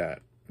 What do we got?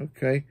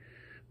 Okay.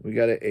 We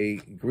got a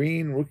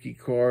green rookie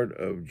card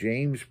of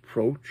James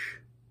Proch.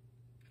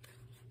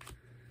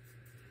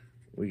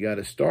 We got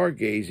a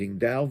stargazing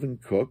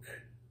Dalvin Cook.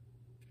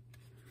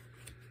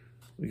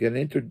 We got an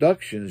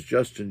introductions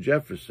Justin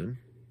Jefferson.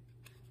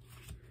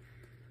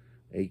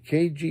 A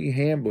KG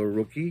Hambler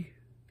rookie.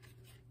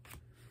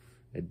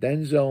 A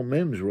Denzel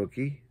Mims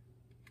rookie.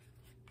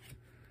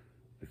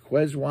 A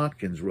Quez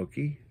Watkins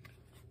rookie.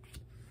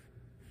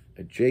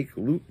 A Jake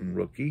Luton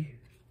rookie.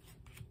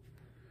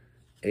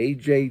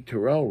 A.J.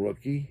 Terrell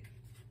rookie.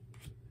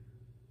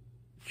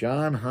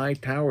 John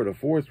Hightower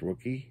IV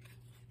rookie.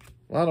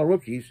 A lot of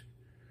rookies.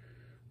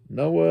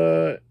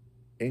 Noah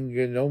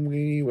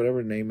Inganomi, whatever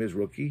his name is,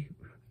 rookie.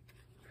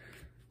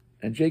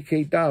 And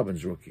J.K.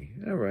 Dobbins rookie.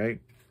 All right.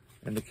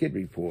 And the kid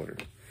reporter.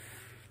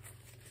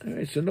 All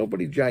right, so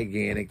nobody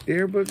gigantic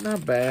there, but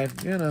not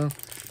bad. You know,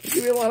 they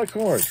give you a lot of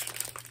cards.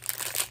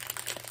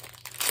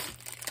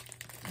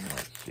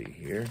 Let's see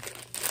here.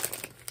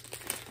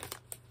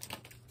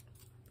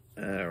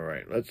 All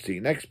right, let's see.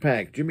 Next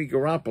pack, Jimmy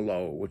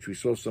Garoppolo, which we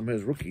saw some of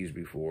his rookies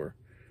before.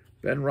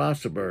 Ben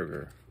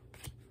Roethlisberger.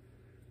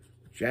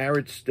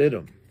 Jarrett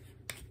Stidham.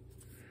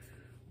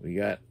 We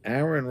got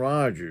Aaron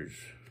Rodgers.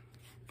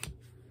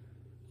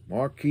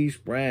 Marquise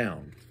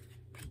Brown.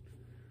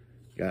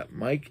 Got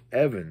Mike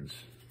Evans.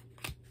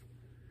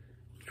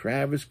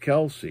 Travis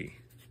Kelce.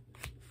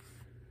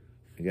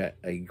 We got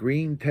a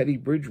green Teddy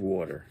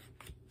Bridgewater.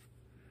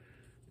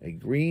 A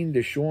green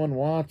Deshaun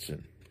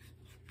Watson.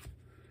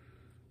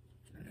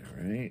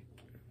 All right.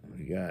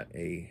 We got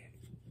a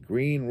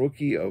green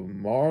rookie of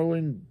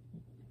Marlon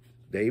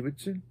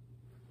Davidson.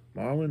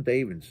 Marlon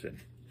Davidson.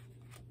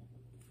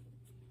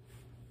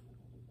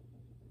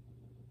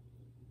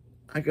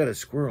 I got a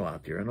squirrel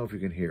out there. I don't know if you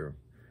can hear him.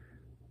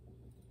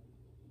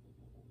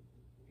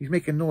 He's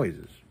making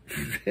noises.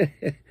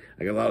 I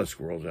got a lot of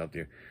squirrels out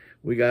there.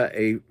 We got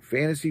a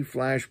fantasy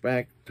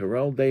flashback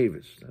Terrell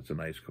Davis. That's a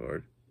nice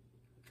card.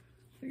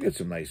 We got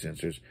some nice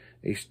inserts.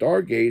 A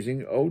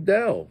stargazing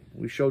Odell.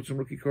 We showed some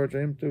rookie cards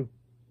of him too.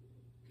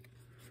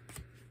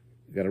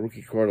 We got a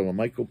rookie card of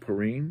Michael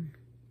Perrine.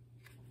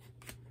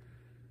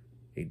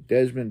 A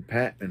Desmond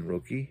Patman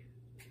rookie.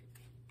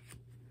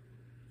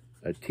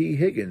 A T.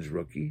 Higgins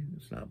rookie.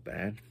 That's not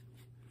bad.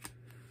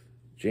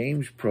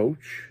 James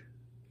Proch.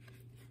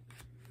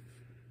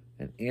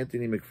 An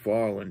Anthony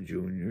McFarland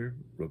Jr.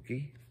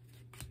 rookie.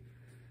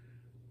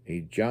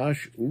 A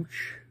Josh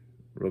Uch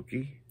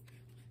rookie.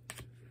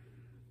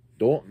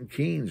 Dalton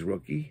Keens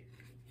rookie.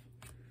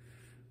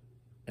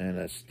 And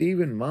a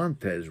Steven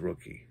Montez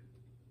rookie.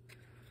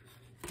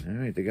 All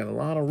right, they got a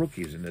lot of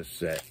rookies in this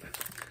set.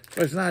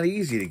 But it's not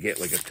easy to get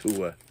like a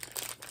Tua.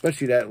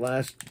 Especially that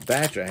last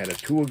batch I had, a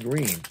Tua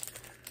green.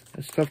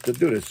 That's tough to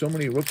do. There's so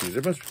many rookies.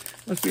 There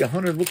must be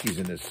 100 rookies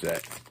in this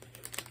set.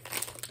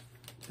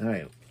 All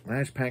right,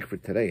 last pack for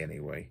today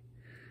anyway.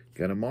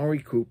 Got Amari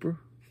Cooper.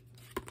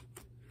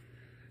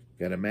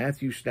 Got a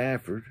Matthew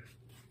Stafford.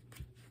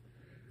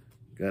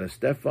 Got a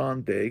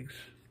Stephon Diggs.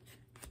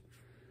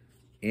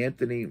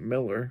 Anthony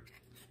Miller.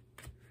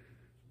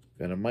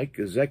 Got a Mike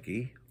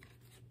Gesicki.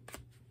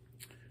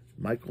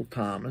 Michael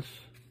Thomas.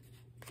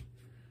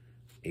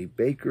 A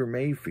Baker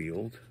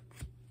Mayfield.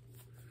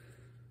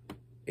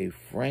 A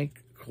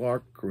Frank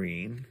Clark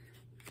green.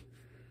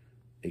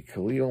 A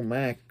Khalil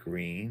Mack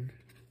green.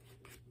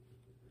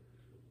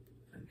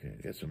 Okay,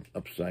 got some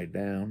upside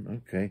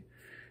down. Okay.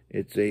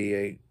 It's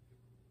a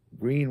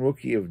green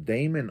rookie of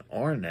Damon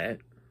Arnett.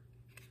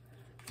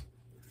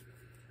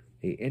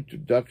 a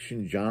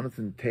introduction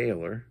Jonathan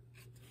Taylor,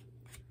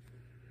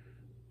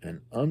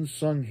 and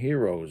Unsung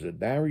Heroes, a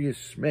Darius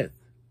Smith.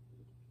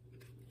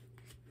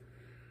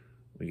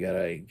 We got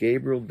a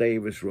Gabriel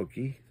Davis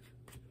rookie,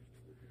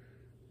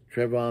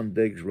 Trevon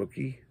Diggs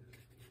rookie,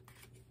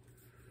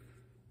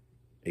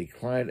 a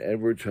Clyde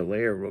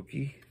Edwards-Helaire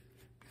rookie,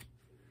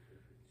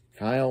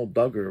 Kyle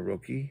Duggar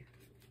rookie,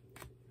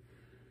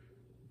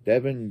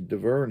 Devin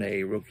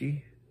DuVernay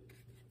rookie,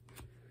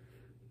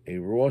 a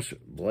Ross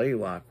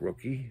Blaylock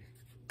rookie,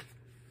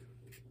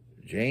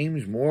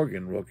 James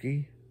Morgan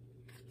rookie,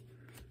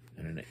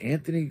 and an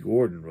Anthony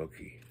Gordon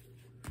rookie,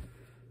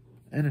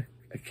 and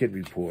a kid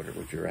reporter,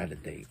 which are out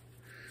of date.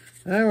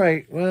 All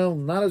right, well,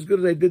 not as good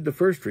as I did the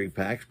first 3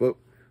 packs, but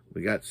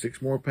we got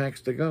 6 more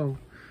packs to go,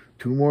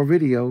 2 more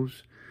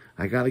videos.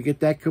 I got to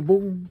get that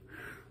kaboom.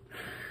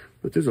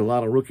 But there's a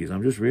lot of rookies.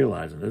 I'm just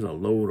realizing there's a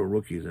load of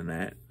rookies in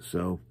that.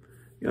 So,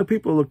 you know,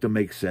 people look to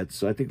make sets.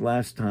 So I think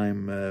last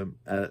time,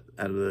 out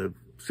of the,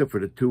 except for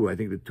the 2, I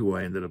think the 2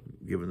 I ended up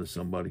giving to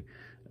somebody,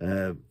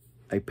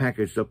 I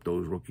packaged up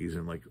those rookies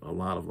in like a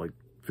lot of like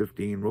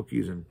 15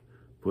 rookies and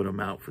put them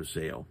out for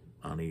sale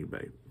on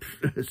eBay.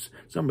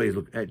 Somebody's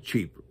looking at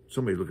cheap.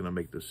 Somebody's looking to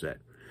make the set.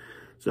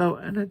 So,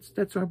 and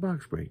that's our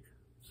box break.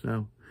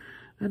 So,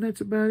 and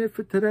that's about it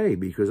for today,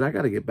 because I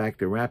got to get back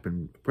to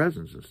wrapping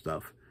presents and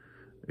stuff.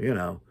 You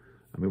know,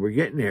 I mean, we're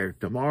getting there.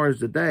 Tomorrow's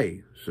the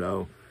day.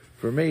 So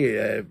for me,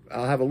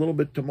 I'll have a little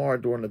bit tomorrow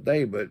during the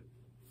day, but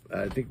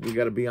I think we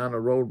got to be on the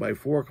road by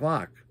 4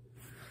 o'clock.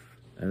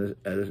 And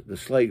the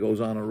sleigh goes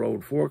on the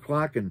road 4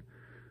 o'clock, and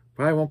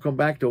probably won't come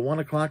back till 1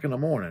 o'clock in the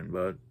morning,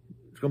 but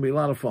it's going to be a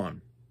lot of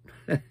fun.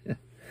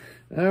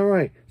 All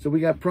right, so we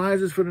got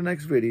prizes for the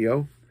next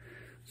video.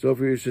 So if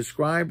you're a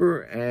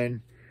subscriber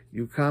and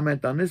you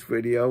comment on this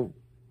video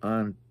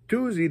on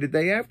Tuesday, the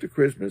day after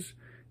Christmas,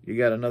 you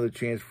got another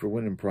chance for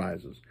winning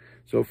prizes.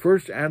 So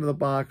first out of the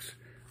box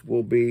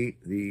will be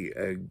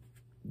the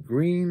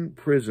Green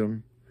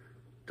Prism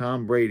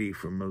Tom Brady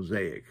from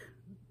Mosaic.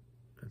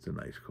 That's a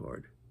nice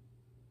card.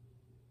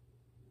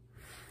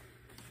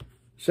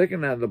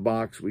 Second out of the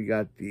box, we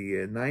got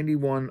the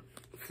 91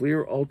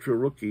 Fleer Ultra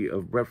Rookie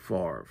of Brett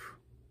Favre.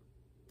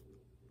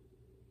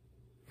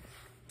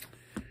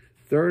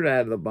 Third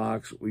out of the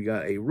box, we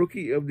got a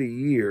Rookie of the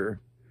Year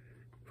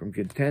from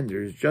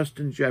Contenders,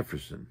 Justin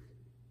Jefferson.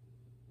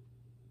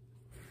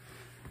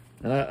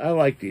 And I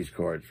like these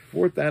cards.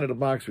 Fourth out of the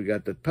box, we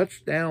got the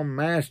Touchdown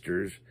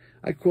Masters.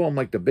 I call them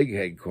like the big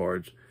head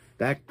cards.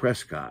 Dak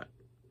Prescott.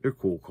 They're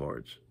cool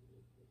cards.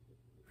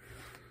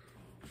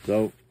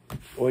 So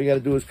all you got to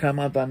do is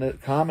comment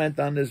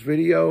on this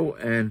video,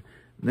 and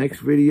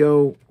next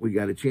video, we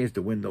got a chance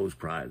to win those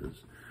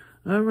prizes.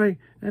 All right,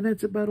 and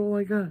that's about all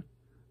I got.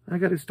 I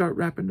got to start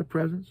wrapping the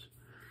presents.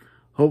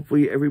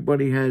 Hopefully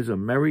everybody has a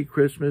Merry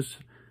Christmas,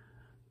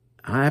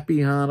 Happy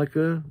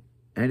Hanukkah,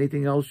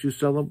 anything else you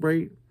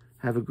celebrate.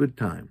 Have a good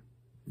time.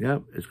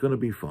 Yep, it's going to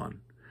be fun.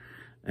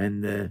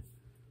 And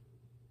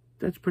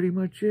that's pretty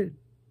much it.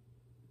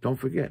 Don't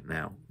forget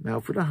now. Now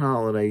for the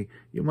holiday,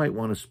 you might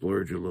want to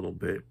splurge a little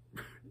bit.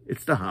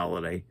 It's the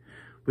holiday.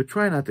 But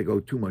try not to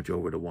go too much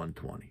over the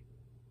 $120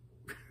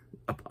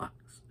 a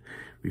box.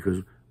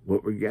 Because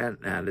what we're getting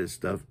out of this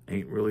stuff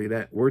ain't really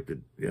that worth it,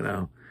 you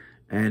know.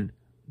 And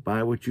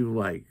buy what you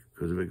like.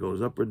 Because if it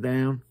goes up or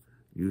down,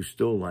 you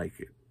still like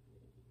it.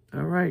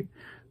 All right.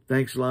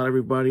 Thanks a lot,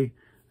 everybody.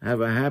 Have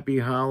a happy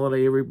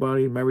holiday,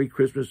 everybody. Merry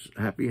Christmas,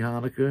 Happy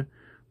Hanukkah.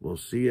 We'll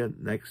see you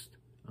next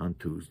on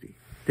Tuesday.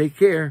 Take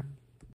care.